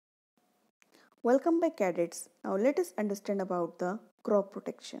Welcome back cadets. Now let us understand about the crop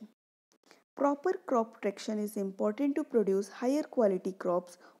protection. Proper crop protection is important to produce higher quality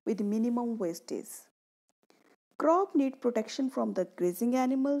crops with minimum wastage. Crop need protection from the grazing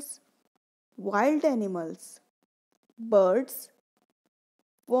animals, wild animals, birds,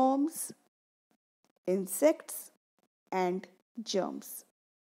 worms, insects and germs.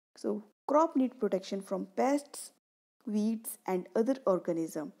 So crop need protection from pests, weeds and other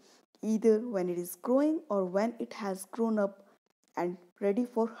organisms either when it is growing or when it has grown up and ready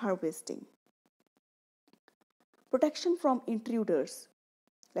for harvesting. Protection from intruders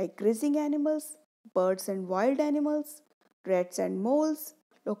like grazing animals, birds and wild animals, rats and moles,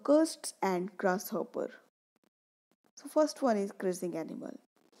 locusts and grasshopper. So first one is grazing animal.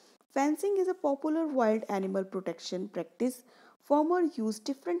 Fencing is a popular wild animal protection practice. Farmers use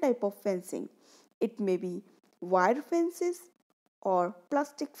different type of fencing. It may be wire fences or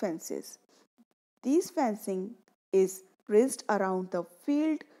plastic fences. These fencing is raised around the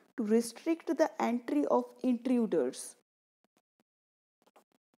field to restrict the entry of intruders.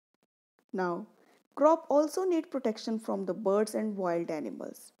 Now, crop also need protection from the birds and wild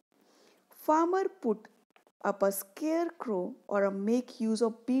animals. Farmer put up a scarecrow or a make use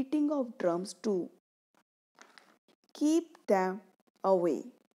of beating of drums to keep them away.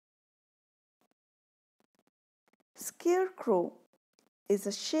 Scarecrow is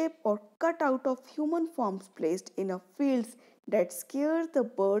a shape or cutout of human forms placed in a fields that scare the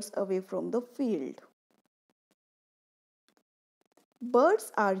birds away from the field.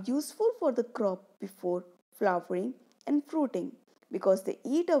 Birds are useful for the crop before flowering and fruiting because they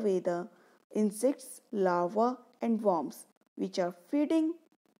eat away the insects, larvae, and worms which are feeding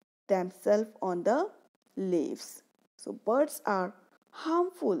themselves on the leaves. So, birds are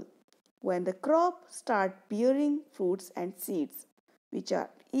harmful when the crop start bearing fruits and seeds which are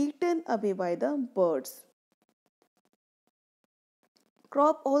eaten away by the birds.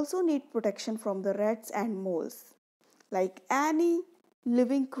 Crop also need protection from the rats and moles. Like any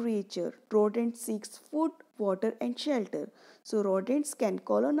living creature, rodent seeks food, water and shelter. So rodents can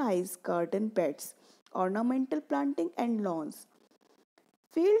colonize garden beds, ornamental planting and lawns.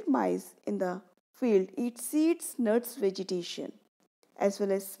 Field mice in the field eat seeds, nuts, vegetation, as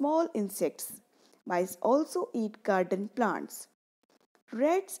well as small insects. Mice also eat garden plants.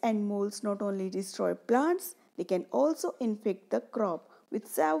 Rats and moles not only destroy plants, they can also infect the crop with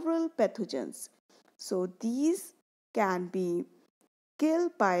several pathogens. So these can be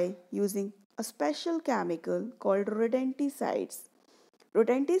killed by using a special chemical called rodenticides.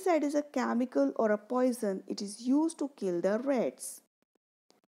 Rodenticide is a chemical or a poison. It is used to kill the rats.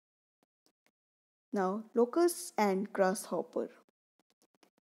 Now, locusts and grasshopper.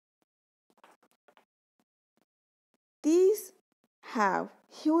 These have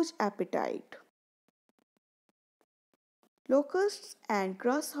huge appetite. Locusts and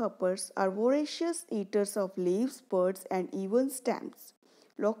grasshoppers are voracious eaters of leaves, birds, and even stems.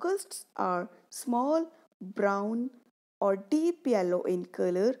 Locusts are small, brown, or deep yellow in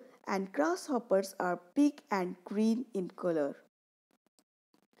color, and grasshoppers are big and green in color.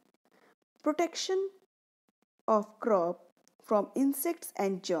 Protection of crop from insects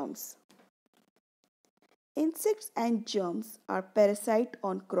and germs. Insects and germs are parasites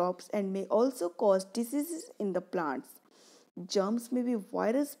on crops and may also cause diseases in the plants. Germs may be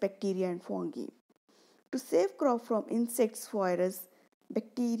virus, bacteria, and fungi. To save crop from insects, virus,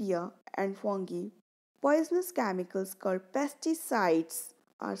 bacteria, and fungi, poisonous chemicals called pesticides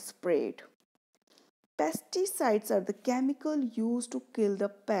are sprayed. Pesticides are the chemical used to kill the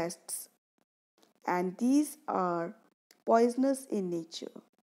pests, and these are poisonous in nature.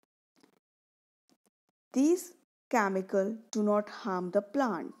 These chemicals do not harm the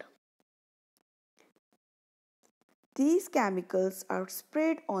plant. These chemicals are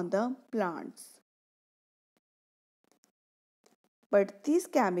sprayed on the plants. But these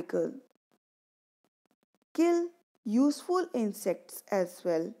chemicals kill useful insects as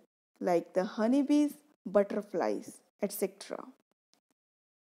well, like the honeybees, butterflies, etc.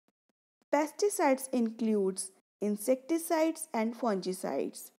 Pesticides includes insecticides and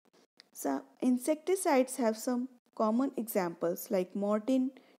fungicides. Some insecticides have some common examples like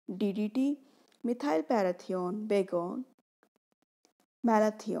mortine, DDT, methylparathion, begon,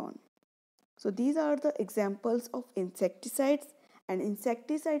 malathion. So these are the examples of insecticides, and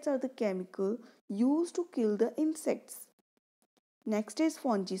insecticides are the chemical used to kill the insects. Next is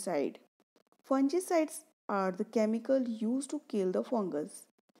fungicide. Fungicides are the chemical used to kill the fungus.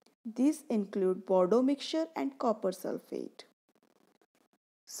 These include Bordeaux mixture and copper sulfate.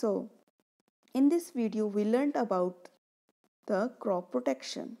 So, in this video we learned about the crop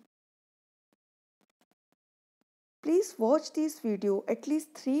protection. Please watch this video at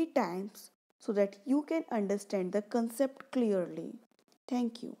least 3 times so that you can understand the concept clearly.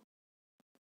 Thank you.